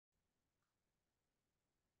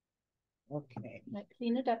Okay.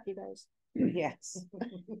 Clean it up, you guys. Yes.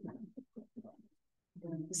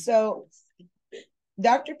 So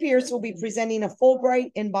Dr. Pierce will be presenting a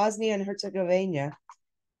Fulbright in Bosnia and Herzegovina.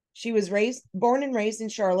 She was born and raised in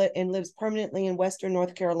Charlotte and lives permanently in Western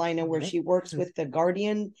North Carolina, where she works with the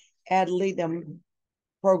Guardian ad litem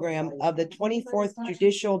program of the 24th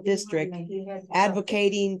Judicial District,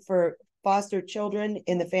 advocating for foster children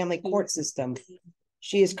in the family court system.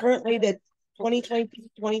 She is currently the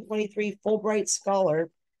 2020-2023 Fulbright Scholar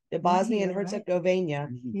to Bosnia and Herzegovina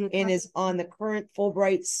and is on the current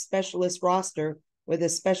Fulbright Specialist Roster with a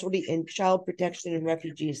specialty in child protection and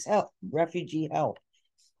refugee help.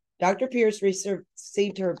 Dr. Pierce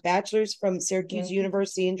received her bachelor's from Syracuse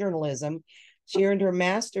University in journalism. She earned her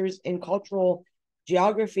master's in cultural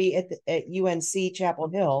geography at UNC Chapel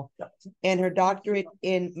Hill, and her doctorate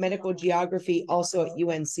in medical geography also at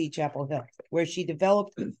UNC Chapel Hill, where she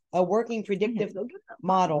developed a working predictive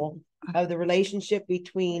model of the relationship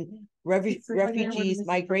between refugees,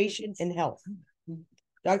 migration, and health.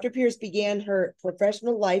 Dr. Pierce began her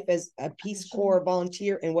professional life as a Peace Corps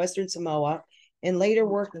volunteer in Western Samoa, and later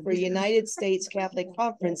worked for United States Catholic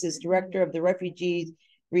Conference as director of the Refugee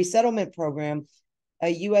Resettlement Program,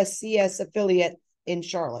 a USCS affiliate in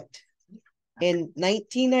Charlotte. In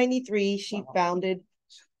 1993, she founded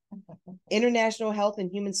International Health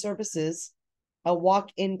and Human Services, a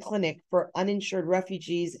walk-in clinic for uninsured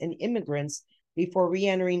refugees and immigrants before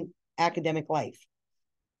re-entering academic life.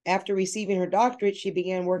 After receiving her doctorate, she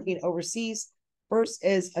began working overseas, first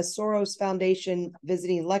as a Soros Foundation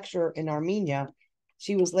visiting lecturer in Armenia.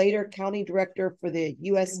 She was later county director for the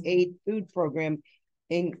USAID food program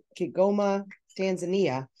in Kigoma,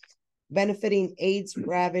 Tanzania, benefiting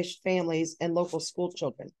AIDS-ravaged families and local school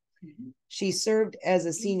children. She served as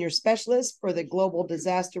a senior specialist for the Global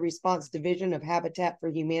Disaster Response Division of Habitat for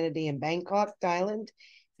Humanity in Bangkok, Thailand,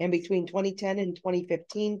 and between 2010 and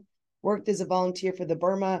 2015, worked as a volunteer for the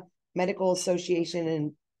Burma Medical Association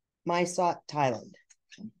in Mysot, Thailand.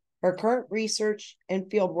 Her current research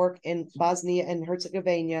and field work in Bosnia and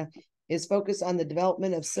Herzegovina is focused on the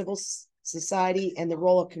development of civil society and the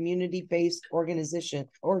role of community-based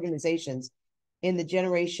organizations in the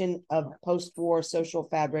generation of post-war social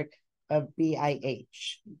fabric of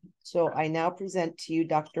BIH. So I now present to you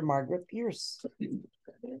Dr. Margaret Pierce.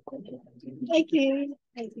 Thank you.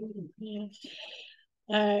 Thank you.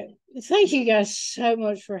 Thank you guys so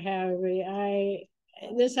much for having me.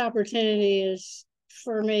 This opportunity is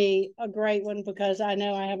for me a great one because I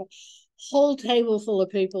know I have a whole table full of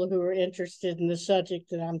people who are interested in the subject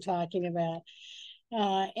that I'm talking about.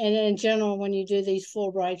 And in general, when you do these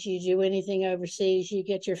Fulbrights, you do anything overseas, you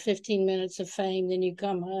get your 15 minutes of fame, then you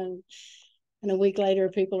come home. And a week later,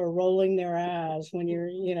 people are rolling their eyes when you're,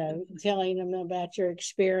 telling them about your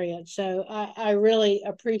experience. So I really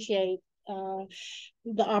appreciate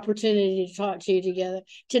the opportunity to talk to you together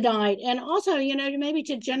tonight, and also maybe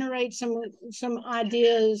to generate some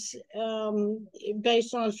ideas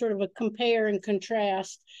based on sort of a compare and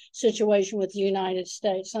contrast situation with the United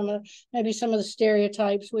States. Some of the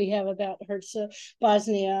stereotypes we have about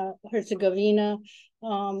Bosnia Herzegovina,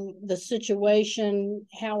 the situation,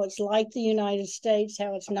 how it's like the United States,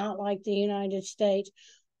 how it's not like the United States,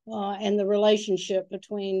 and the relationship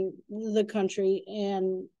between the country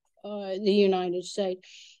and the United States.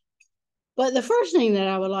 But the first thing that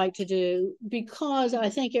I would like to do, because I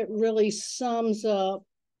think it really sums up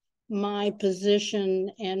my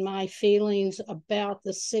position and my feelings about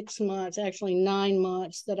the 6 months, actually 9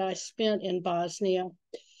 months that I spent in Bosnia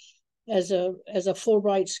as a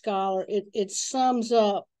Fulbright scholar, it sums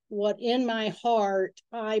up what in my heart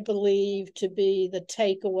I believe to be the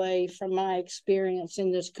takeaway from my experience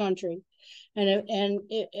in this country. And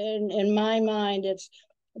in my mind, it's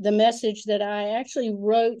the message that I actually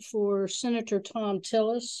wrote for Senator Tom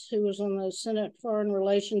Tillis, who was on the Senate Foreign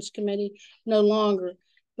Relations Committee, no longer.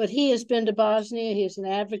 But he has been to Bosnia. He is an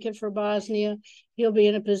advocate for Bosnia. He'll be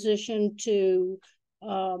in a position to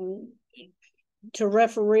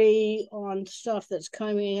referee on stuff that's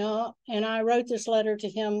coming up. And I wrote this letter to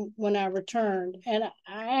him when I returned. And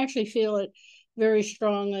I actually feel it very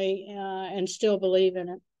strongly and still believe in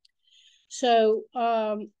it. So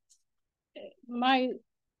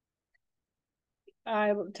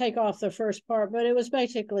I will take off the first part, but it was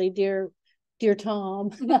basically dear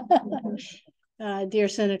Tom, dear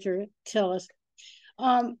Senator Tillis.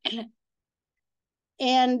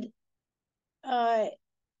 And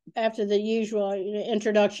after the usual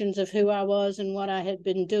introductions of who I was and what I had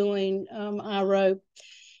been doing, I wrote,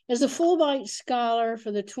 As a Fulbright Scholar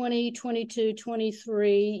for the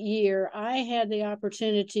 2022-23 year, I had the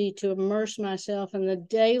opportunity to immerse myself in the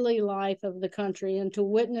daily life of the country and to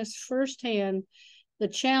witness firsthand the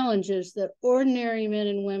challenges that ordinary men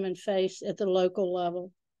and women face at the local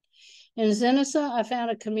level. In Mensa, I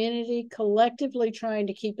found a community collectively trying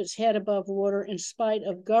to keep its head above water in spite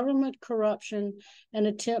of government corruption and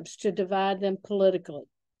attempts to divide them politically.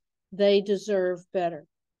 They deserve better.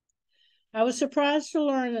 I was surprised to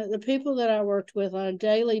learn that the people that I worked with on a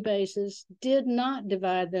daily basis did not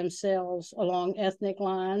divide themselves along ethnic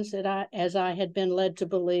lines as I had been led to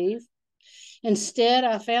believe. Instead,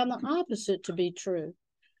 I found the opposite to be true.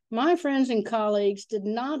 My friends and colleagues did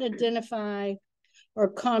not identify or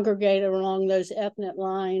congregate along those ethnic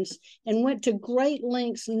lines and went to great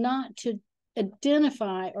lengths not to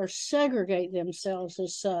identify or segregate themselves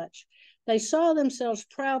as such. They saw themselves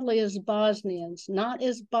proudly as Bosnians, not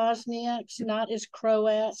as Bosniaks, not as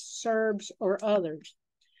Croats, Serbs, or others.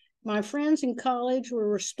 My friends and colleagues were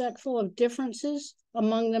respectful of differences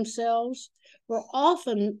among themselves, were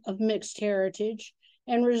often of mixed heritage,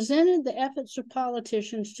 and resented the efforts of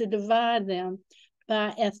politicians to divide them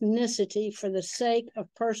by ethnicity for the sake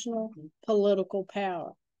of personal political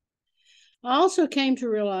power. I also came to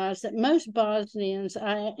realize that most Bosnians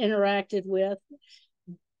I interacted with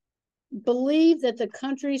believe that the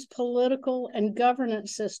country's political and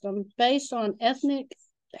governance system, based on ethnic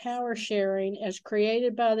power sharing as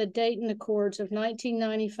created by the Dayton Accords of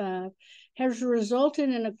 1995, has resulted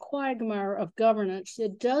in a quagmire of governance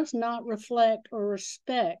that does not reflect or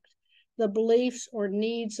respect the beliefs or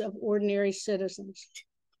needs of ordinary citizens,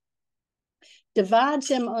 divides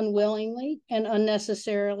them unwillingly and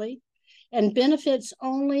unnecessarily, and benefits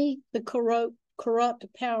only the corrupt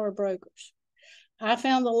power brokers. I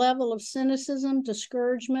found the level of cynicism,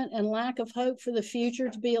 discouragement, and lack of hope for the future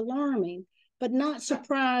to be alarming, but not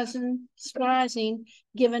surprising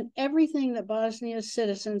given everything that Bosnia's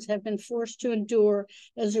citizens have been forced to endure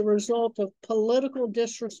as a result of political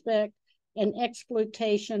disrespect and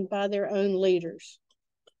exploitation by their own leaders.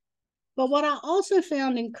 But what I also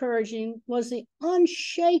found encouraging was the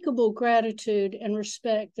unshakable gratitude and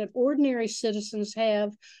respect that ordinary citizens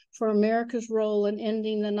have for America's role in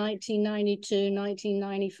ending the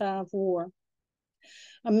 1992-1995 war.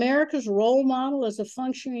 America's role model as a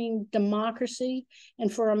functioning democracy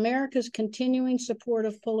and for America's continuing support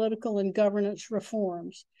of political and governance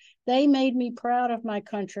reforms. They made me proud of my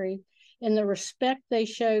country in the respect they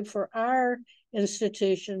showed for our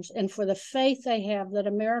institutions and for the faith they have that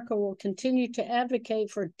America will continue to advocate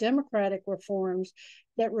for democratic reforms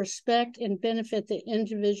that respect and benefit the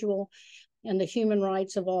individual and the human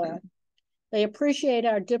rights of all. They appreciate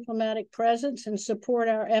our diplomatic presence and support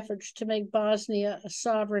our efforts to make Bosnia a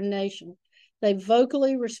sovereign nation. They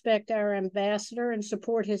vocally respect our ambassador and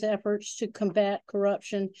support his efforts to combat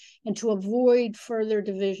corruption and to avoid further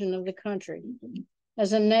division of the country.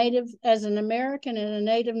 As an American and a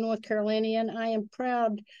native North Carolinian, I am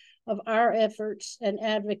proud of our efforts and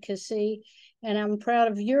advocacy, and I'm proud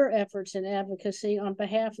of your efforts and advocacy on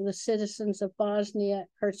behalf of the citizens of Bosnia and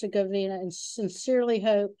Herzegovina, and sincerely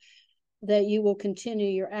hope that you will continue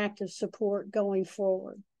your active support going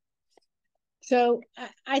forward. So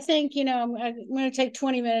I think, I'm going to take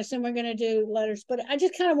 20 minutes and we're going to do letters, but I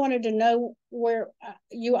just kind of wanted to know where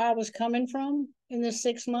I was coming from in this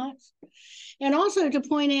 6 months. And also to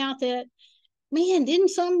point out that, man, didn't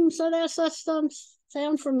some of that stuff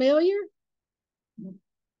sound familiar?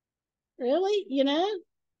 Really?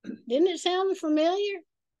 Didn't it sound familiar?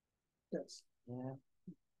 Yes. Yeah.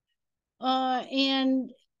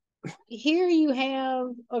 And here you have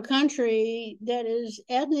a country that is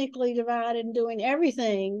ethnically divided and doing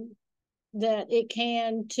everything that it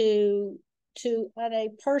can to on a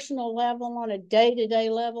personal level, on a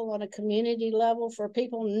day-to-day level, on a community level, for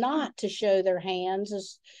people not to show their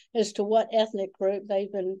hands as to what ethnic group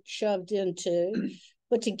they've been shoved into,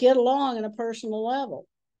 but to get along on a personal level.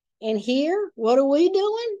 And here, what are we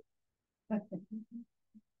doing?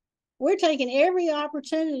 We're taking every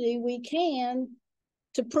opportunity we can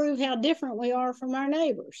to prove how different we are from our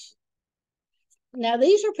neighbors. Now,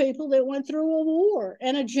 these are people that went through a war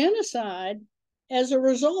and a genocide as a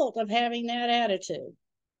result of having that attitude.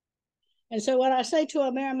 And so what I say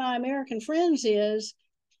to my American friends is,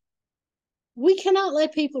 we cannot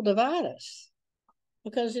let people divide us.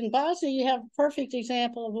 Because in Bosnia, you have a perfect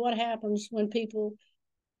example of what happens when people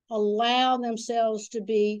allow themselves to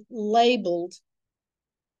be labeled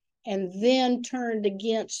and then turned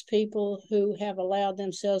against people who have allowed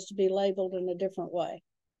themselves to be labeled in a different way.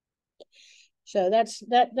 So that's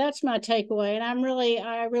my takeaway, and I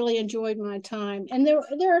really enjoyed my time. And there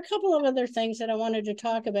are a couple of other things that I wanted to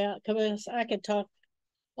talk about, because I could talk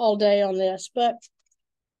all day on this. But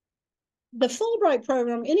the Fulbright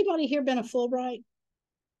program, anybody here been a Fulbright?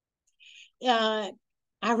 I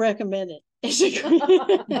recommend it.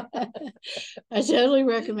 I totally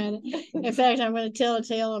recommend it. In fact, I'm going to tell a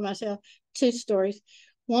tale of myself. 2 stories.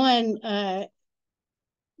 One,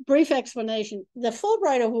 brief explanation. The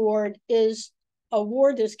Fulbright Award is an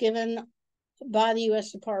award that's given by the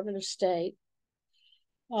U.S. Department of State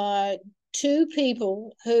to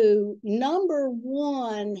people who, number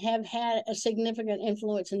one, have had a significant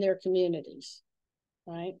influence in their communities,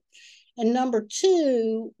 right? And number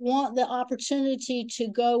two, want the opportunity to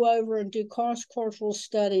go over and do cross-cultural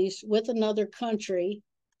studies with another country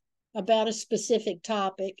about a specific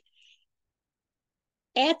topic.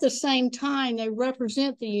 At the same time, they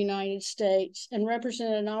represent the United States and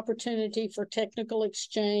represent an opportunity for technical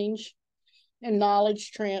exchange and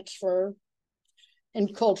knowledge transfer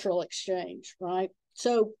and cultural exchange, right?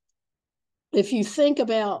 So if you think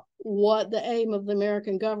about what the aim of the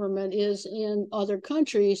American government is in other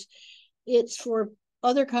countries, it's for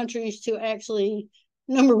other countries to actually,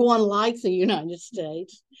 number one, like the United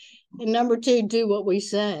States, and number two, do what we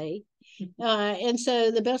say. And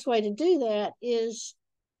so the best way to do that is,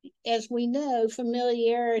 as we know,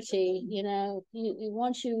 familiarity.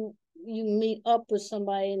 Once you meet up with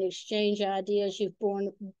somebody and exchange ideas,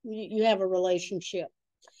 you have a relationship.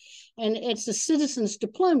 And it's the citizens'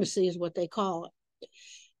 diplomacy is what they call it.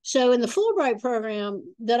 So in the Fulbright program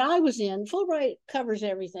that I was in, Fulbright covers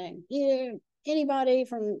everything. Anybody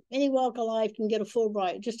from any walk of life can get a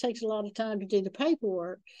Fulbright. It just takes a lot of time to do the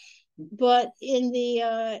paperwork. But in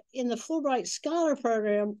the Fulbright Scholar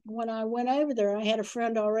program, when I went over there, I had a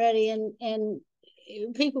friend already, and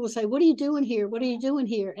people would say, "What are you doing here? What are you doing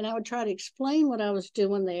here?" And I would try to explain what I was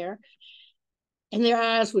doing there, and their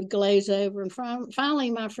eyes would glaze over. And finally,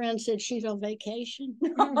 my friend said, "She's on vacation."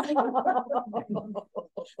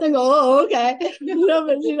 They go, "Oh, okay,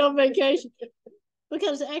 she's on vacation,"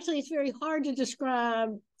 because actually, it's very hard to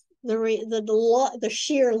describe the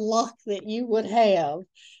sheer luck that you would have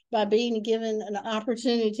by being given an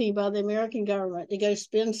opportunity by the American government to go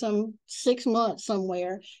spend some 6 months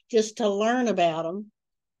somewhere just to learn about them,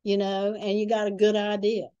 and you got a good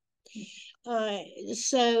idea.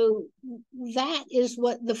 So that is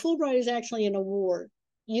what the Fulbright is, actually an award.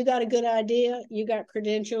 You got a good idea, you got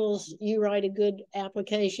credentials, you write a good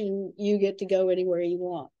application, you get to go anywhere you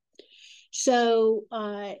want. So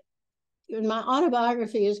my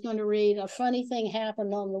autobiography is going to read, a funny thing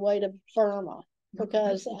happened on the way to Burma,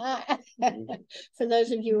 because for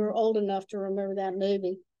those of you who are old enough to remember that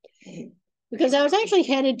movie, because I was actually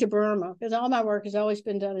headed to Burma, because all my work has always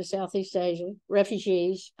been done in Southeast Asia,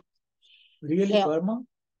 refugees. Really, Burma?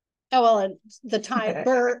 Oh, well, the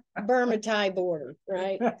Burma-Thai border,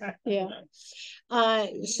 right? Yeah.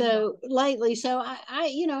 So lately, I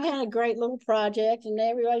had a great little project, and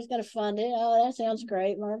everybody's going to fund it. Oh, that sounds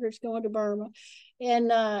great. Margaret's going to Burma. And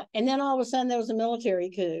then all of a sudden there was a military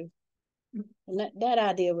coup. And that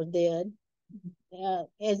idea was dead.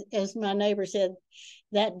 As my neighbor said,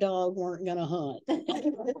 that dog weren't going to hunt.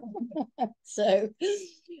 So,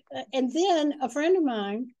 and then a friend of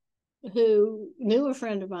mine who knew a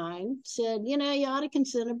friend of mine said, you ought to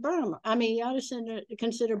consider Burma. You ought to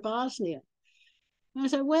consider Bosnia. And I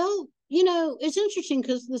said, well, it's interesting,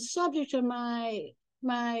 because the subject of my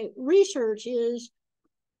research is,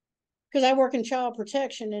 because I work in child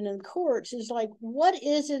protection and in courts, is like, what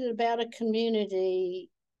is it about a community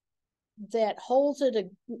that holds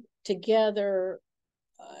it together,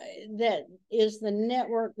 that is the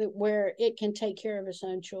network where it can take care of its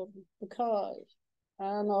own children? Because I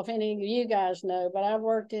don't know if any of you guys know, but I've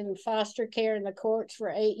worked in foster care in the courts for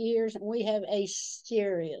 8 years, and we have a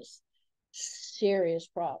serious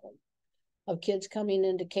problem of kids coming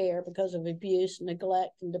into care because of abuse,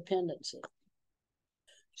 neglect, and dependency.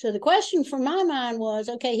 So the question from my mind was,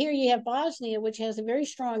 okay, here you have Bosnia, which has a very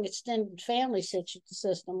strong extended family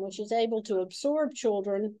system, which is able to absorb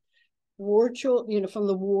children, from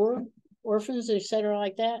the war, orphans, et cetera,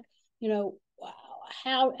 like that.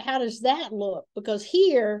 How does that look? Because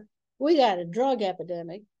here we got a drug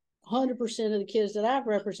epidemic. 100% of the kids that I've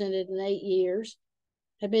represented in 8 years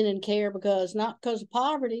have been in care not because of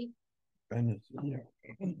poverty,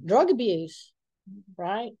 drug abuse,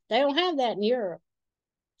 right? They don't have that in Europe.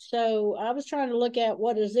 So I was trying to look at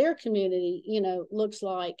what is their community, looks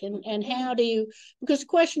like, and how do you, because the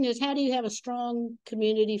question is, how do you have a strong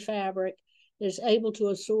community fabric that is able to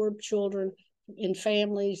absorb children in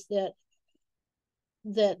families that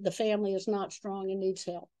the family is not strong and needs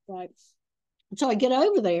help, right? So I get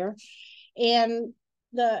over there, and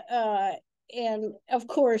and of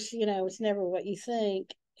course, it's never what you think.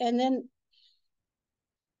 And then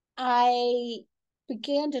I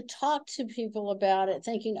began to talk to people about it,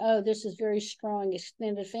 thinking, oh, this is very strong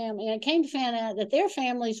extended family. And I came to find out that their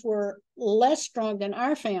families were less strong than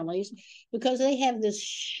our families because they have this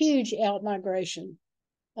huge out-migration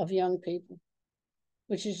of young people,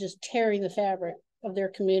 which is just tearing the fabric of their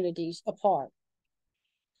communities apart.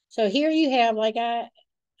 So here you have, like, I'm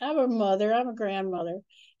a mother, I'm a grandmother,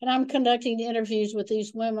 and I'm conducting interviews with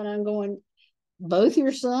these women. I'm going, both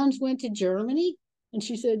your sons went to Germany? And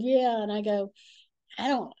she said, yeah. And I go, I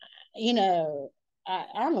don't,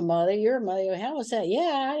 I'm a mother, you're a mother. How was that? Yeah,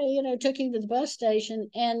 I took him to the bus station.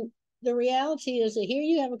 And the reality is that here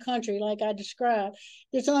you have a country, like I described,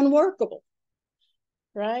 that's unworkable,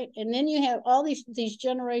 right? And then you have all these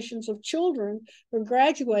generations of children who are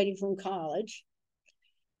graduating from college,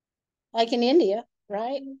 like in India,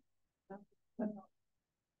 right?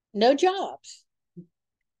 No jobs.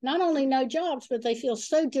 Not only no jobs, but they feel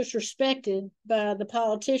so disrespected by the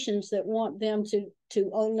politicians that want them to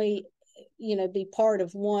only, be part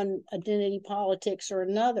of one identity politics or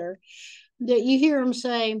another, that you hear them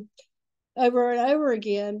say over and over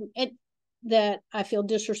again that I feel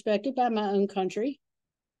disrespected by my own country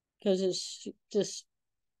because it's just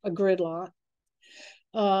a gridlock.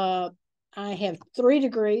 I have 3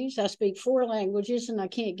 degrees. I speak 4 languages, and I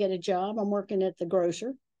can't get a job. I'm working at the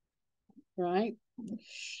grocer, right?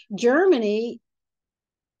 Germany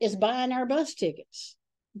is buying our bus tickets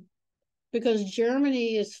because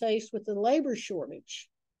Germany is faced with the labor shortage.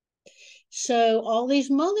 So all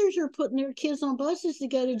these mothers are putting their kids on buses to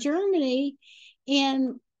go to Germany.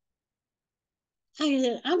 And I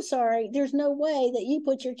said, I'm sorry, there's no way that you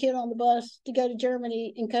put your kid on the bus to go to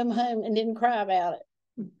Germany and come home and didn't cry about it,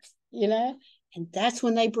 And that's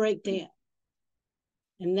when they break down.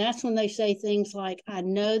 And that's when they say things like, I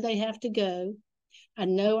know they have to go. I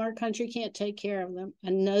know our country can't take care of them.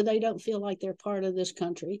 I know they don't feel like they're part of this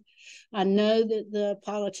country. I know that the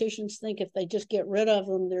politicians think if they just get rid of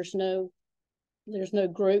them, there's no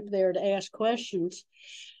group there to ask questions.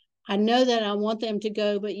 I know that I want them to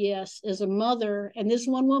go, but yes, as a mother, and this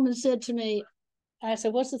one woman said to me, I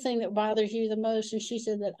said, what's the thing that bothers you the most? And she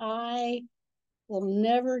said that I will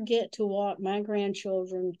never get to walk my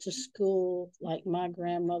grandchildren to school like my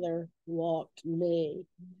grandmother walked me.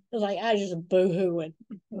 It was like, I just boo-hooing,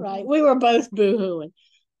 right? We were both boo-hooing.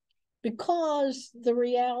 Because the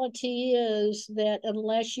reality is that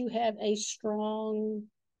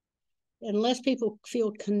unless people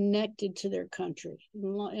feel connected to their country,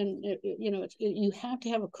 and you have to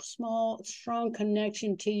have a strong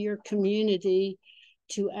connection to your community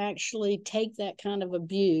to actually take that kind of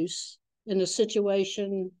abuse in a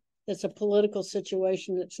situation that's a political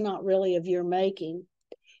situation that's not really of your making,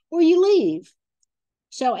 or you leave.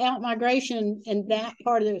 So out-migration in that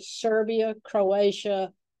part of Serbia,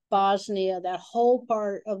 Croatia, Bosnia, that whole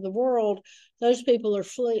part of the world, those people are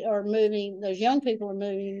moving, those young people are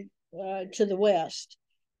moving to the West,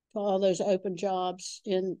 to all those open jobs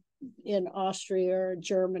in Austria or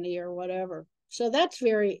Germany or whatever. So that's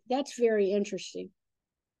very interesting.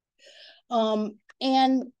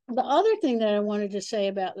 And the other thing that I wanted to say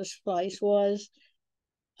about this place was,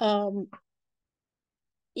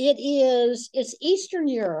 it's Eastern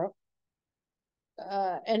Europe,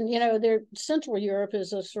 and Central Europe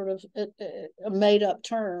is a sort of a made-up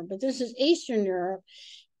term, but this is Eastern Europe.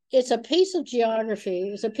 It's a piece of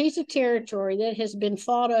geography. It's a piece of territory that has been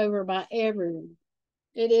fought over by everyone.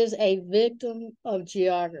 It is a victim of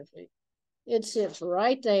geography. It sits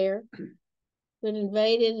right there. Been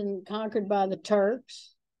invaded and conquered by the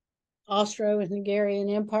Turks. Austro-Hungarian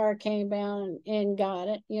Empire came down and got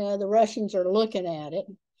it. The Russians are looking at it.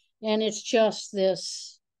 And it's just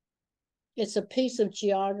this, it's a piece of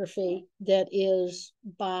geography that is,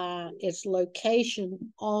 by its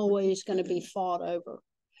location, always going to be fought over.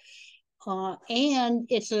 And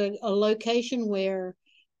it's a location where,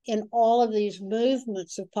 in all of these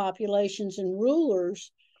movements of populations and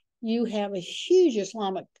rulers, you have a huge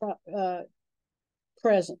Islamic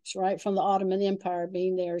presence, right, from the Ottoman Empire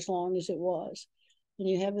being there as long as it was. And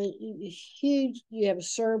you have a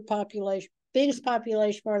Serb population. Biggest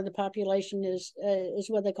population part of the population is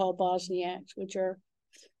what they call Bosniaks, which are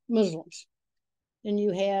Muslims. And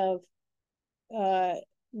you have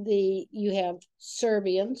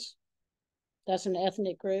Serbians, that's an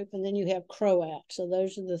ethnic group, and then you have Croats. So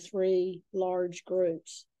those are the 3 large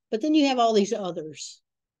groups. But then you have all these others,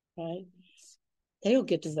 right? They don't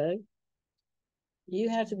get to vote. You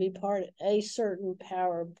have to be part of a certain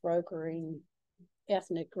power brokering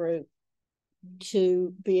ethnic group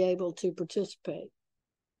to be able to participate.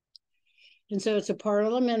 And so it's a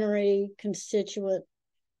parliamentary constituent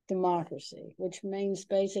democracy, which means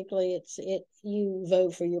basically you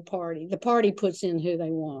vote for your party. The party puts in who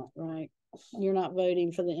they want, right? You're not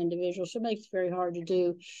voting for the individual. So it makes it very hard to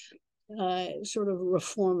do sort of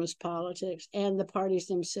reformist politics. And the parties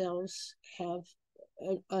themselves have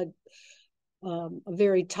a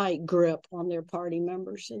very tight grip on their party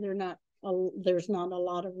members. So there's not a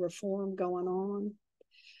lot of reform going on.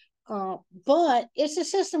 But it's a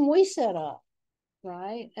system we set up,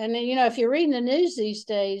 right? And then, if you're reading the news these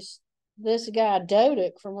days, this guy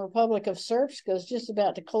Dodik from Republic of Srpska is just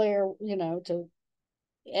about to declare, to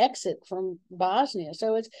exit from Bosnia.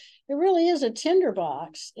 So it really is a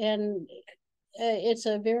tinderbox, and it's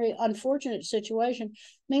a very unfortunate situation.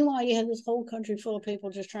 Meanwhile, you have this whole country full of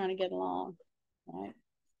people just trying to get along, right?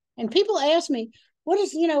 And people ask me, what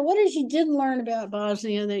is you didn't learn about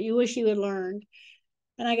Bosnia that you wish you had learned?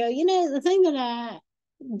 And I go, the thing that I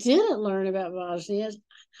didn't learn about Bosnia is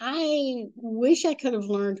I wish I could have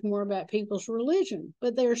learned more about people's religion,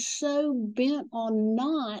 but they're so bent on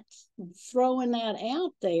not throwing that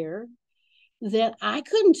out there that I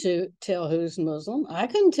couldn't tell who's Muslim. I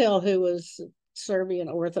couldn't tell who was Serbian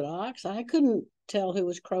Orthodox. I couldn't tell who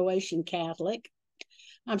was Croatian Catholic.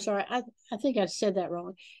 I'm sorry, I think I said that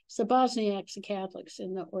wrong. It's the Bosniaks, the Catholics,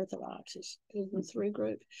 and the Orthodox is the three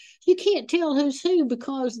groups. You can't tell who's who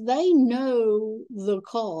because they know the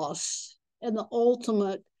cost and the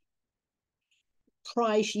ultimate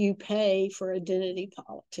price you pay for identity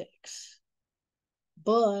politics.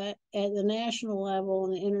 But at the national level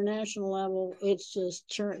and the international level, it's just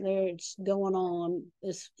it's going on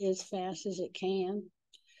as fast as it can.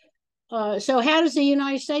 So how does the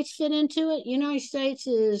United States fit into it? United States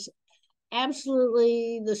is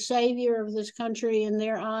absolutely the savior of this country in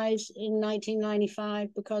their eyes in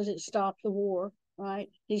 1995 because it stopped the war, right?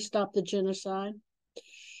 He stopped the genocide.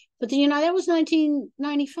 But that was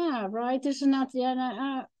 1995, right? This is not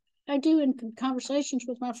I do in conversations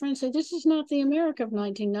with my friends say this is not the America of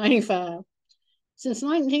 1995. Since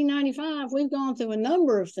 1995, we've gone through a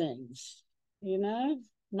number of things,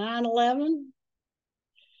 9/11.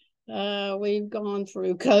 We've gone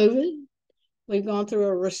through COVID. We've gone through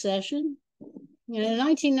a recession. In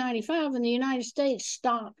 1995, when the United States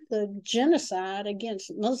stopped the genocide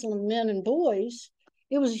against Muslim men and boys,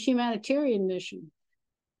 it was a humanitarian mission.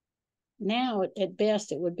 Now, at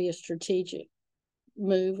best, it would be a strategic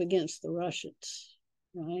move against the Russians,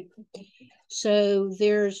 right? So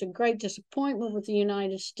there's a great disappointment with the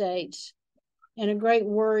United States and a great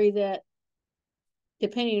worry that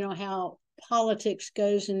depending on how politics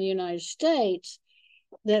goes in the United States,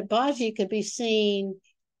 that Bosnia could be seen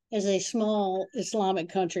as a small Islamic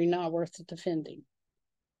country not worth defending,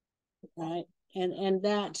 right? And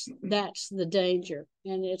that's the danger,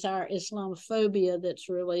 and it's our Islamophobia that's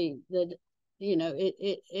really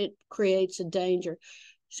it creates a danger.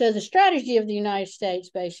 So the strategy of the United States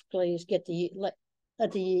basically is let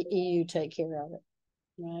the EU take care of it,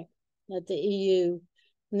 right? Let the EU,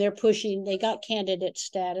 and they got candidate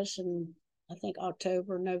status in I think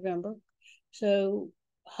October, November. So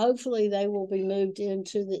hopefully they will be moved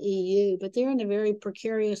into the EU, but they're in a very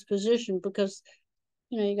precarious position because,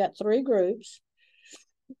 you got three groups.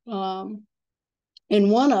 And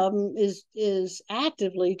one of them is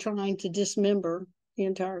actively trying to dismember the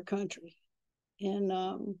entire country.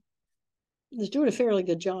 And is doing a fairly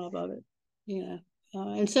good job of it,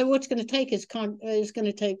 and so what's going to take is going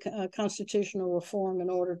to take constitutional reform in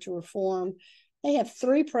order to reform. They have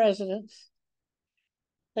three presidents.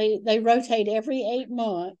 They rotate every 8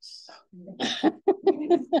 months.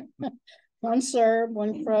 One Serb,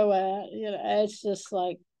 one Croat. It's just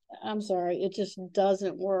like, I'm sorry, it just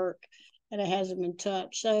doesn't work, and it hasn't been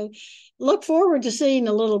touched. So look forward to seeing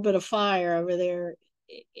a little bit of fire over there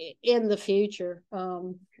in the future.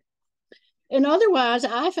 And otherwise,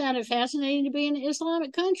 I found it fascinating to be in an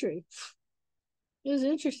Islamic country. It was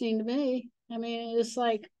interesting to me. I mean, it's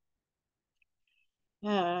like,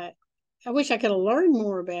 I wish I could have learned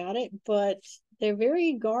more about it, but they're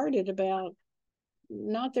very guarded about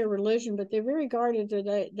not their religion, but they're very guarded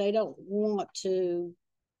that they don't want to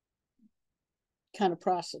kind of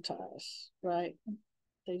proselytize, right?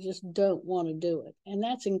 They just don't want to do it. And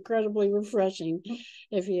that's incredibly refreshing,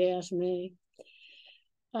 if you ask me.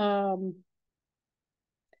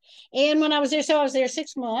 And when I was there, so I was there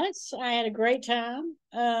 6 months. I had a great time.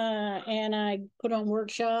 And I put on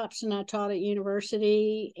workshops and I taught at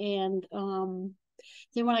university. And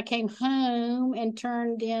then when I came home and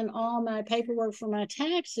turned in all my paperwork for my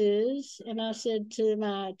taxes, and I said to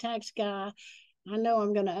my tax guy, I know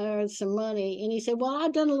I'm going to earn some money. And he said, well,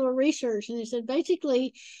 I've done a little research. And he said,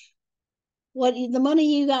 basically, the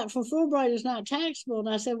money you got from Fulbright is not taxable. And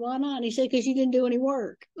I said, why not? And he said, because you didn't do any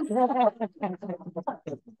work.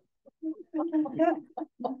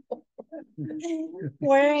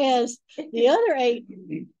 Whereas the other 8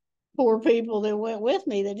 poor people that went with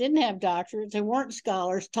me that didn't have doctorates and weren't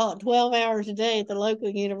scholars, taught 12 hours a day at the local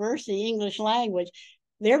university, English language,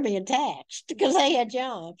 they're being taxed because they had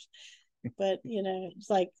jobs. But, it's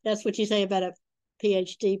like, that's what you say about a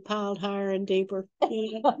PhD piled higher and deeper.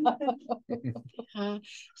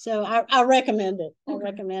 So I recommend it. I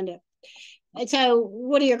recommend it. And so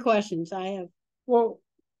what are your questions? Well,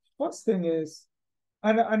 first thing is,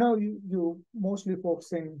 I know you mostly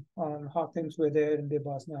focusing on how things were there in the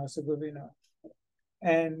Bosnia and Herzegovina.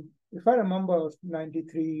 And if I remember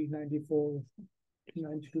 93, 94,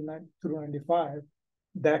 92 through 95,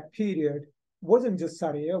 that period wasn't just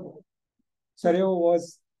Sarajevo. Sarajevo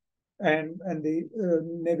was, and the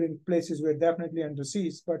neighboring places were definitely under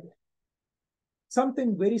siege, but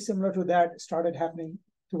something very similar to that started happening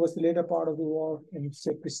towards the later part of the war in,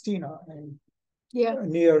 say, Pristina and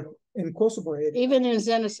near in Kosovo area. Even in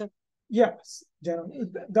Zenica. Yes,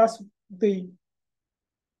 that's the.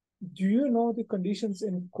 Do you know the conditions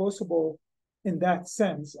in Kosovo in that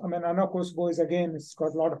sense? I mean, I know Kosovo is, again, it's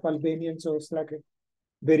got a lot of Albanians, so it's like a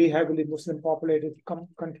very heavily Muslim populated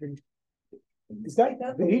country. Is that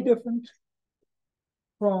very different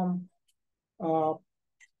from how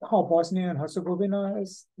Bosnia and Herzegovina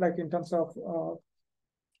is, like in terms of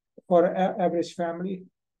for an average family?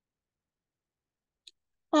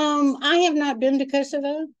 I have not been to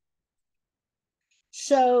Kosovo,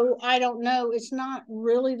 so I don't know. It's not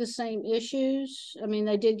really the same issues. I mean,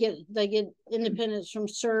 they get independence from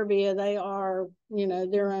Serbia. They are,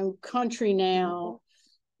 their own country now.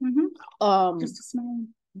 Just a small.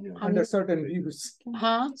 Under certain views.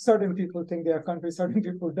 Certain people think they are country, certain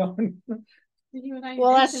people don't.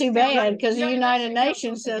 Well, that's too bad, because the United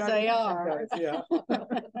Nations says they are. Yeah.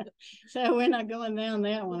 So we're not going down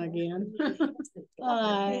that one again.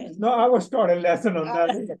 No, I was taught a lesson on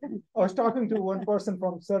that. I was talking to one person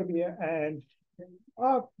from Serbia, and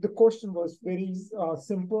the question was very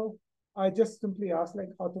simple. I just simply asked,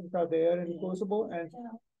 like, how things are there in Kosovo, and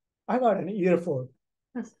I got an earful.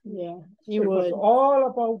 Yeah, you it would. Was all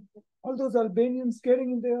about all those Albanians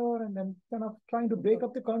getting in there and then kind of trying to break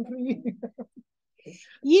up the country.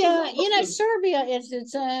 Yeah, Serbia is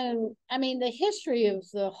its own. I mean, the history of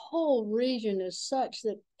the whole region is such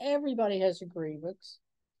that everybody has a grievance.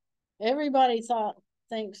 Everybody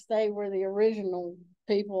thinks they were the original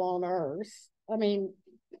people on Earth. I mean,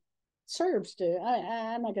 Serbs do.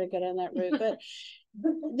 I'm not going to go down that route, but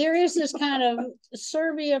there is this kind of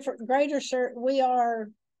Serbia for greater Serbia.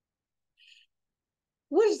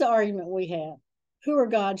 What is the argument we have? Who are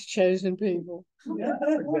God's chosen people? Yeah,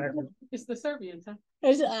 exactly. It's the Serbians, huh?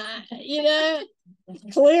 It's,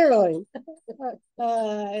 clearly.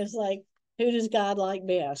 It's like, who does God like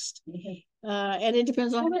best? And it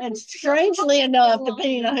depends on, and strangely enough,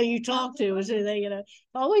 depending on who you talk to, is who they,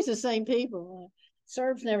 always the same people.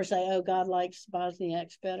 Serbs never say, oh, God likes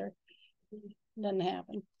Bosniaks better. Doesn't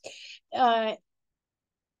happen.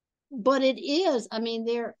 But it is,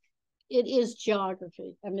 it is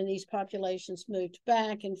geography. I mean, these populations moved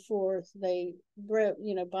back and forth. They,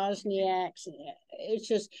 Bosniaks. It's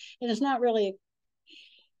just, and it's not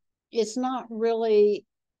really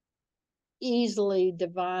easily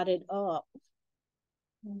divided up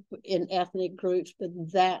in ethnic groups, but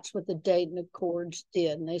that's what the Dayton Accords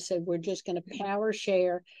did. And they said, we're just going to power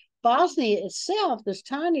share. Bosnia itself, this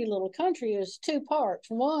tiny little country, is 2 parts.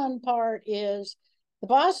 One part is the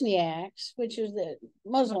Bosniaks, which is the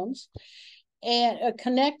Muslims, and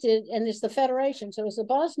connected, and it's the federation. So it's the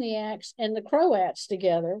Bosniaks and the Croats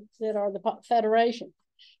together that are the federation.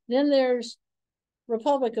 Then there's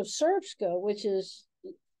Republic of Srpska, which is,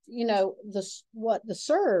 what the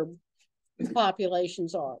Serb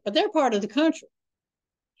populations are, but they're part of the country.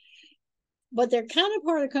 But they're kind of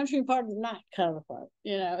part of the country and part of not kind of part.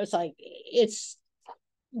 It's like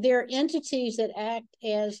they're entities that act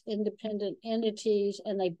as independent entities,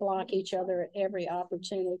 and they block each other at every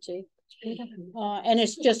opportunity. And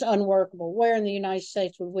it's just unworkable. Where in the United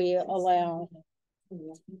States would we allow,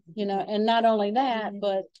 and not only that,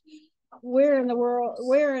 but where in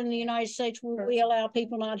the United States would we allow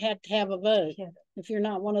people not have to have a vote if you're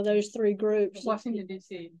not one of those 3 groups? Washington,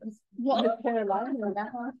 D.C.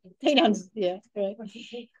 Yeah,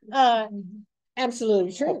 right.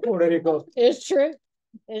 Absolutely true. Puerto Rico. It's true.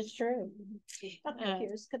 It's true. Dr.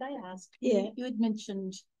 Pierce, could I ask? Yeah. You had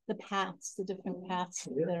mentioned paths, the different paths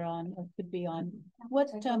that they're on or could be on.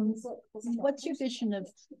 What's your vision of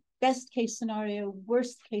best case scenario,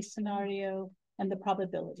 worst case scenario, and the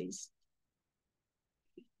probabilities?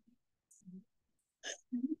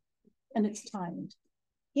 And it's timed.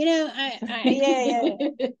 You know, yeah.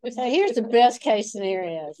 So here's the best case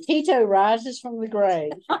scenario. Tito rises from the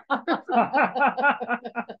grave.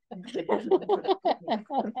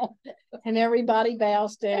 And everybody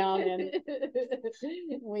bows down, and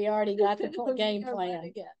we already got the game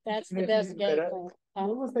plan. That's the best game plan.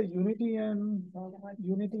 What was the unity and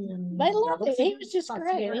They loved it. He was just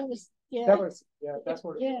great. He was, that's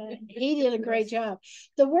what. Yeah, he did a great job.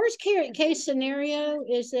 The worst case scenario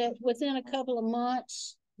is that within a couple of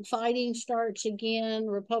months, fighting starts again.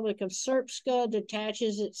 Republic of Srpska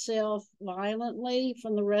detaches itself violently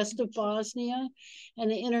from the rest of Bosnia, and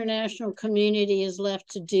the international community is left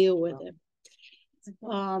to deal with it,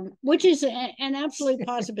 which is an absolute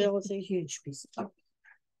possibility. Huge piece of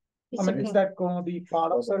is that going to be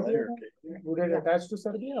part of Serbia? Would it attach to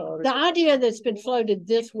Serbia? Or the idea that's been floated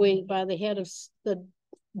this week by the head of the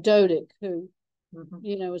Dodik, who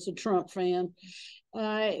is a Trump fan.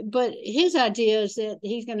 But his idea is that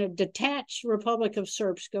he's going to detach Republic of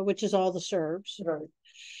Srpska, which is all the Serbs, right,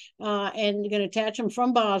 and going to attach them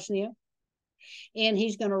from Bosnia, and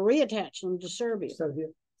he's going to reattach them to Serbia.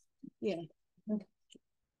 Yeah,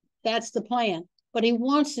 that's the plan. But he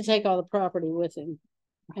wants to take all the property with him,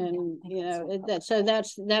 and that's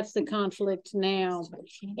the conflict now.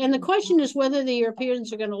 And the question is whether the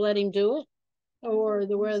Europeans are going to let him do it, or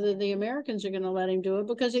whether the Americans are going to let him do it,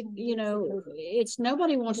 because it's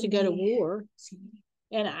nobody wants to go to war,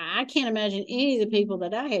 and I can't imagine any of the people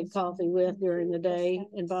that I had coffee with during the day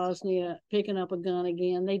in Bosnia picking up a gun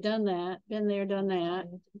again. They done that, been there, done that.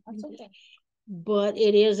 But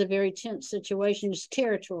it is a very tense situation. It's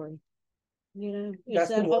territory, That's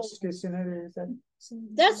the worst case scenario.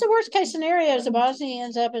 That's the worst case scenario. Is Bosnia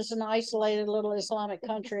ends up as an isolated little Islamic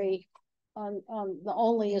country. On the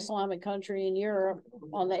only Islamic country in Europe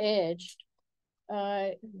on the edge,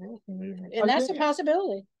 and that's a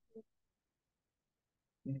possibility.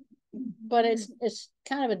 But it's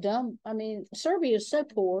kind of a dumb. I mean, Serbia is so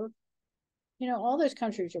poor. All those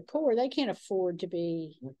countries are poor. They can't afford to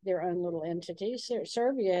be their own little entities.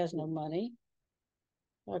 Serbia has no money.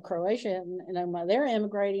 Croatia, they're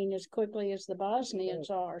immigrating as quickly as the Bosnians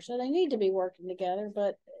are, so they need to be working together.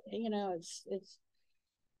 But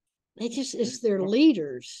it's their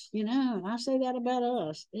leaders, and I say that about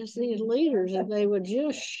us. It's these leaders, if they would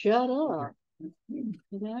just shut up,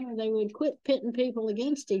 they would quit pitting people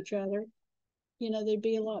against each other, they'd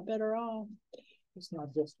be a lot better off. It's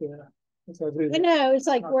not just there. It's everywhere. I know, it's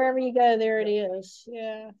like wherever you go, there it is.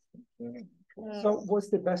 Yeah. So what's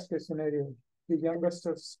the best case scenario? The youngest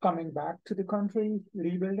is coming back to the country,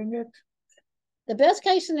 rebuilding it? The best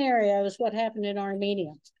case scenario is what happened in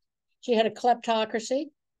Armenia. She had a kleptocracy.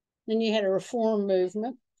 Then you had a reform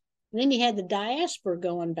movement. And then you had the diaspora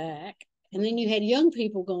going back. And then you had young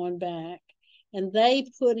people going back. And they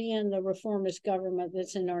put in the reformist government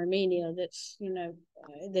that's in Armenia that's,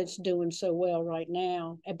 that's doing so well right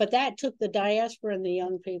now. But that took the diaspora and the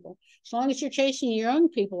young people. As long as you're chasing your young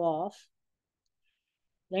people off,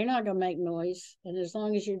 they're not going to make noise. And as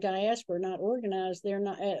long as your diaspora not organized, they're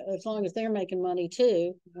not, as long as they're making money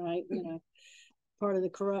too, right? Part of the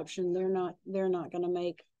corruption, they're not going to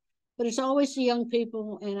make. But it's always the young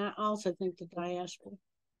people, and I also think the diaspora.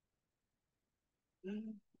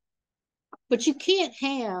 But you can't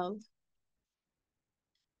have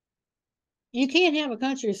a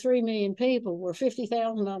country of 3 million people where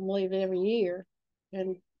 50,000 of them leave every year,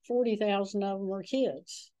 and 40,000 of them are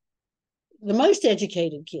kids. The most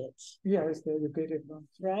educated kids. Yeah, it's the educated ones.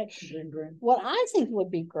 Right. Brain. What I think would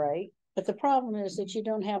be great, but the problem is that you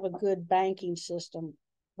don't have a good banking system,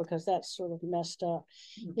 because that's sort of messed up,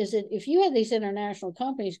 is that if you had these international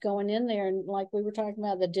companies going in there, and like we were talking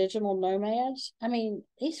about the digital nomads, I mean,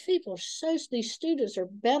 these students are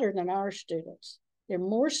better than our students. They're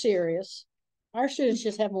more serious. Our students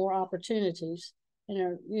just have more opportunities and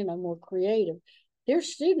are, more creative. Their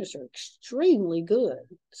students are extremely good,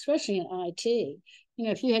 especially in IT.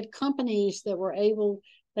 If you had companies that were able,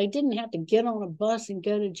 they didn't have to get on a bus and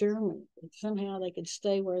go to Germany. Somehow they could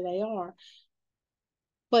stay where they are.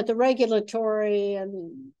 But the regulatory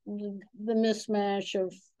and the mismatch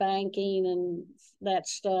of banking and that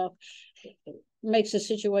stuff makes a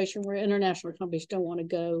situation where international companies don't want to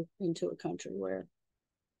go into a country where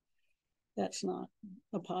that's not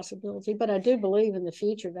a possibility. But I do believe in the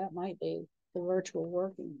future that might be the virtual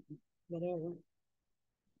working, whatever.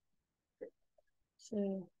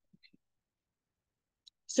 So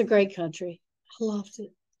it's a great country. I loved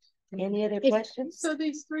it. Any other questions? So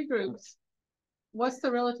these three groups, what's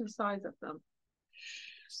the relative size of them?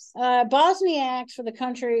 Bosniaks for the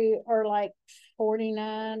country are like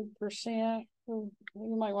 49%. You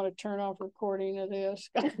might want to turn off recording of this.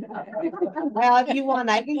 Well, if you want,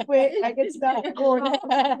 I can quit. I can stop recording.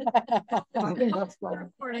 I think that's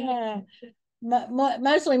fine.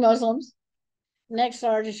 Mostly Muslims. Next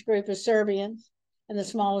largest group is Serbians, and the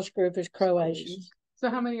smallest group is Croatians. So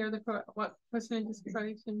how many are what percentage is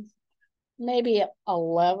Croatians? Maybe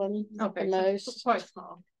 11 at the So most. quite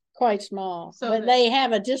small. Quite small, So but they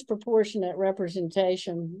have a disproportionate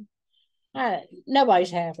representation.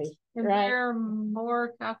 Nobody's happy, And right? they're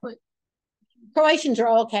more Catholic. Croatians are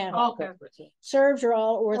all Catholic. All Catholic. Serbs are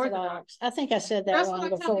all Orthodox. Orthodox. I think I said that That's wrong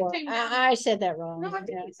what I before. I said that wrong. No, I think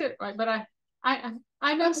Yeah. you said it right, but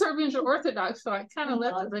I know Serbians are Orthodox, so I kind of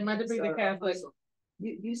left it. They might be the Catholic.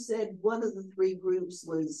 You said one of the three groups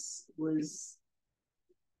was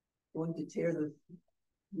going to tear the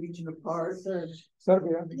region apart.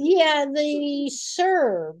 Serbia. Yeah, the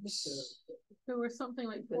Serbs. There was something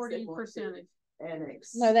like 40%.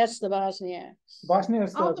 Annex. No, that's the Bosniaks. Bosnia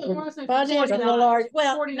is Oh, the the Bosnians Bosniaks are the large.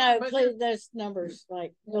 Well, 49, no, but please, those numbers.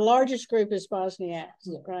 Like the largest group is Bosniaks,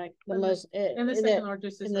 right? The And most. and the second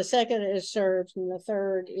largest is And the second is Serbs, and the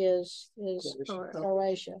third is Croatia.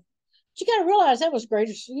 Croatia. But you got to realize that was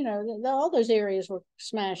greatest. You know, all those areas were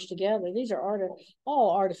smashed together. These are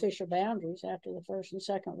all artificial boundaries after the First and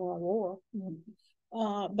Second World War.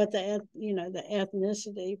 But the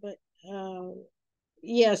ethnicity, but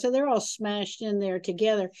yeah, so they're all smashed in there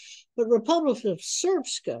together. But Republic of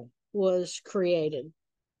Srpska was created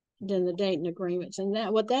in the Dayton agreements, and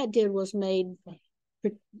what that did was made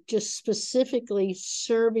just specifically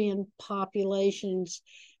Serbian populations.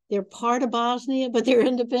 They're part of Bosnia, but they're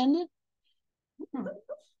independent.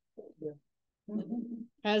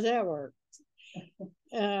 How's that work?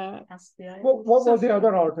 What was the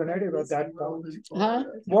other alternative at that point? Huh?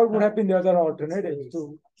 What would have been the other alternative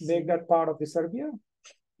to make that part of the Serbia?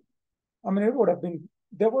 I mean, it would have been,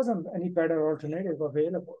 there wasn't any better alternative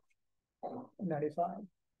available in 95.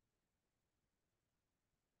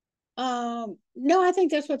 No, I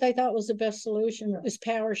think that's what they thought was the best solution, is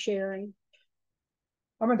power sharing.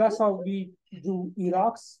 I mean, that's how we do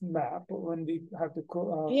Iraq's map when we have to.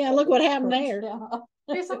 Yeah, look what happened there.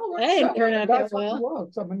 It's all That didn't turn out that That's how well. it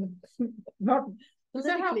works. I mean, not Is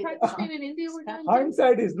that how Pakistan and India were done?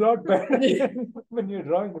 hindsight is not better when you're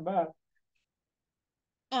drawing the map.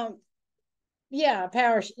 Yeah,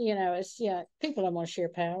 power, people don't want to share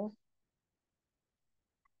power.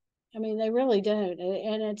 I mean, they really don't.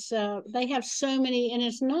 And it's, they have so many, and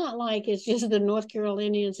it's not like it's just the North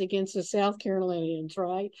Carolinians against the South Carolinians,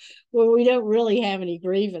 right? Where we don't really have any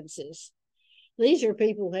grievances. These are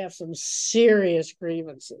people who have some serious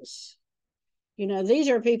grievances. You know, these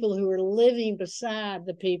are people who are living beside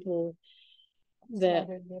the people that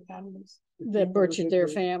butchered their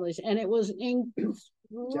families. And it was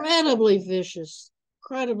incredibly vicious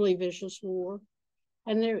war.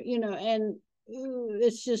 And there,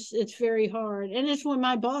 it's very hard. And it's when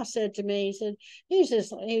my boss said to me, he said,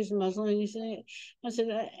 he's Muslim. I said,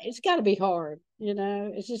 it's got to be hard,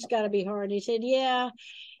 it's just got to be hard. And he said, yeah.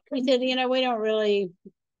 He said, we don't really,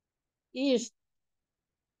 you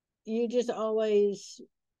just always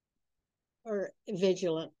are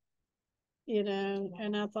vigilant,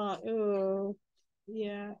 and I thought, oh,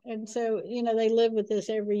 yeah. And so, they live with this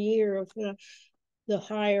every year of the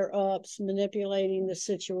higher ups manipulating the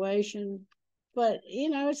situation. But,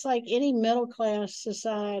 it's like any middle-class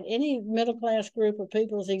society, any middle-class group of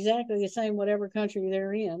people is exactly the same whatever country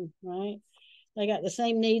they're in, right? They got the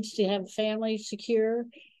same needs to have family secure,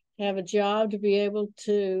 have a job, to be able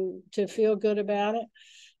to feel good about it,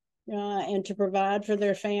 and to provide for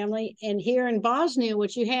their family. And here in Bosnia,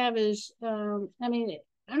 what you have is, I'm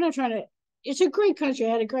not trying to, it's a great country. I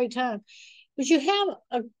had a great time. But you have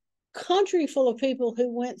a country full of people who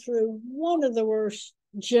went through one of the worst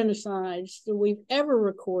genocides that we've ever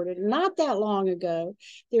recorded, not that long ago.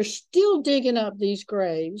 They're still digging up these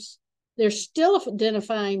graves. They're still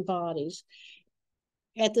identifying bodies.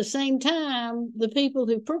 At the same time, the people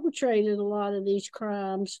who perpetrated a lot of these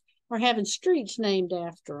crimes are having streets named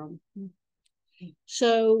after them.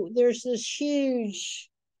 So there's this huge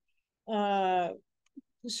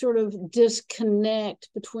sort of disconnect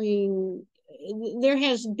between, there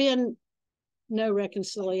has been no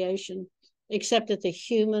reconciliation except at the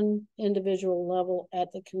human individual level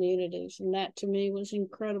at the communities. And that to me was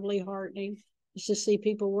incredibly heartening, is to see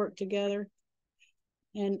people work together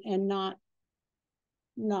and not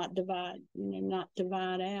divide, not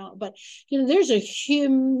divide out. But, there's a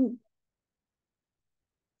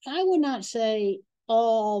I would not say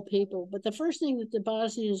all people. But the first thing that the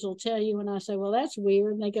Bosnians will tell you when I say, well, that's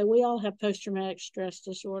weird, and they go, we all have post-traumatic stress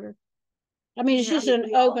disorder. I mean, it's just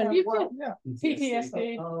an open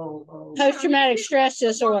PTSD. post-traumatic stress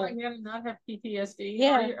disorder. You have to not have PTSD.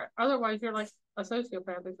 Yeah. Otherwise, you're like a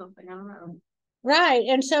sociopath or something. I don't know. Right.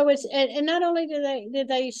 And so it's, and not only did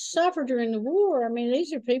they suffer during the war, I mean,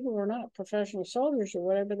 these are people who are not professional soldiers or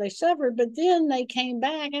whatever, they suffered, but then they came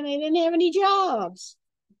back and they didn't have any jobs.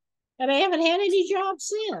 And they haven't had any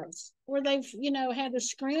jobs since, where they've, you know, had to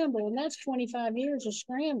scramble, and that's 25 years of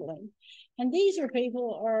scrambling. And these are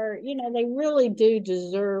people are, you know, they really do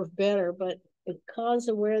deserve better, but because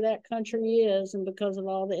of where that country is and because of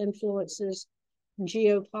all the influences,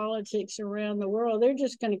 geopolitics around the world, they're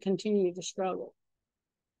just going to continue to struggle.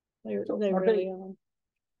 They really are.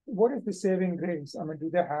 What is the saving grace? I mean, do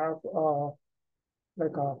they have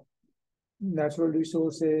like a natural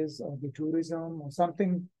resources or the tourism or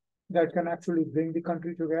something that can actually bring the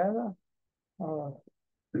country together?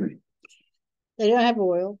 They don't have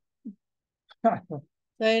oil.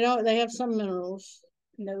 They have some minerals.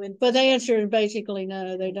 No, but the answer is basically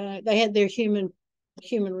no. They don't. They had their human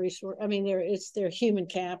resource. I mean, it's their human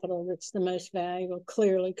capital that's the most valuable,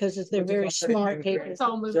 clearly, because they're very smart people. It's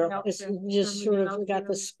all moving out. It's just sort of got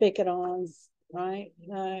the spigot on, right?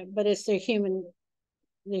 But it's their human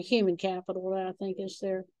capital that I think is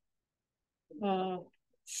their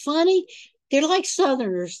funny. They're like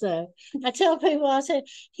Southerners, though. I tell people, I said,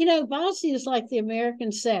 you know, Bosnia is like the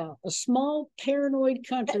American South, a small, paranoid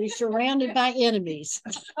country surrounded by enemies.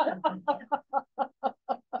 I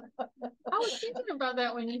was thinking about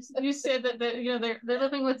that when you said that you know they're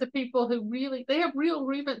living with the people who really they have real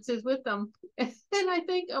grievances with them, and I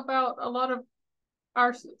think about a lot of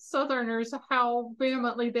our Southerners, how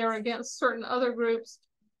vehemently they're against certain other groups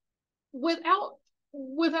without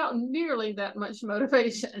nearly that much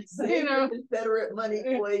motivation. You know, Confederate money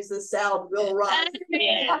plays the South real right.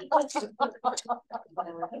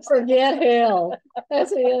 Forget hell.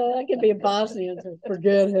 That's that could be a Bosnian.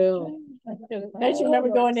 Forget hell. Don't you remember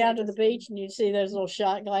going down to the beach and you'd see those little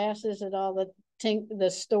shot glasses at all the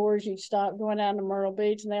stores? You'd stop going down to Myrtle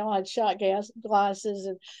Beach and they all had shot glasses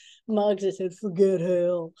and mugs that said "Forget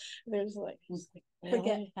hell." There's like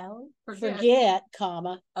Forget hell? Forget,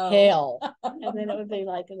 comma, hell. And then it would be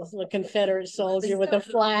like this little Confederate soldier with a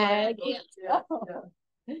flag.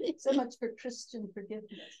 So much for Christian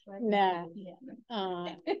forgiveness, right? Nah.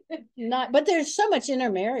 Not, but there's so much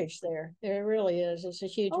intermarriage there. There really is. It's a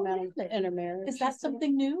huge amount of intermarriage. Is that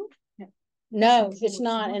something new? No, it's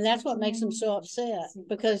not. And that's what makes them so upset,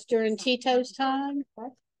 because during Tito's time,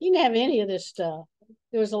 you didn't have any of this stuff.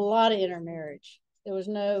 There was a lot of intermarriage. There was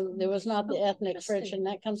not the ethnic friction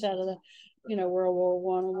that comes out of the, you know, World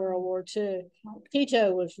War I and World War II.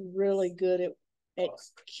 Tito was really good at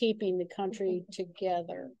keeping the country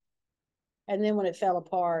together. And then when it fell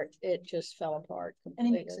apart, it just fell apart completely.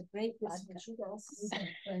 And he makes a great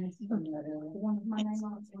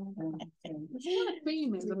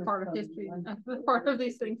theme is a part of history, part of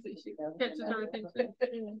these things that she catches everything.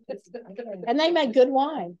 And they make good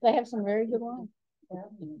wine. They have some very good wine.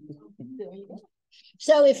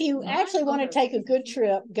 So if you actually want to take a good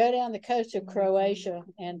trip, go down the coast of Croatia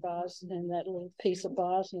and Bosnia, and that little piece of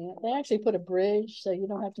Bosnia. They actually put a bridge so you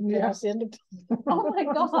don't have to cross into. Oh my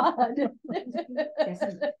God.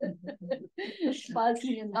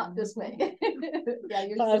 Bosnia, not this way. Yeah,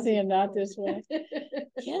 Bosnia, not this way.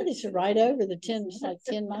 Yeah, this is right over the 10, it's like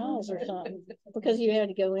 10 miles or something, because you had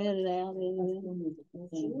to go in and out.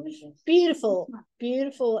 Beautiful,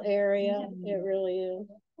 beautiful area. It really is.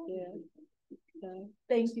 Yeah.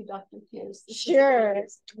 Thank you, Dr. Pierce. Sure.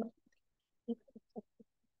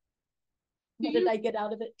 What did I get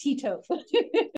out of it? Tito.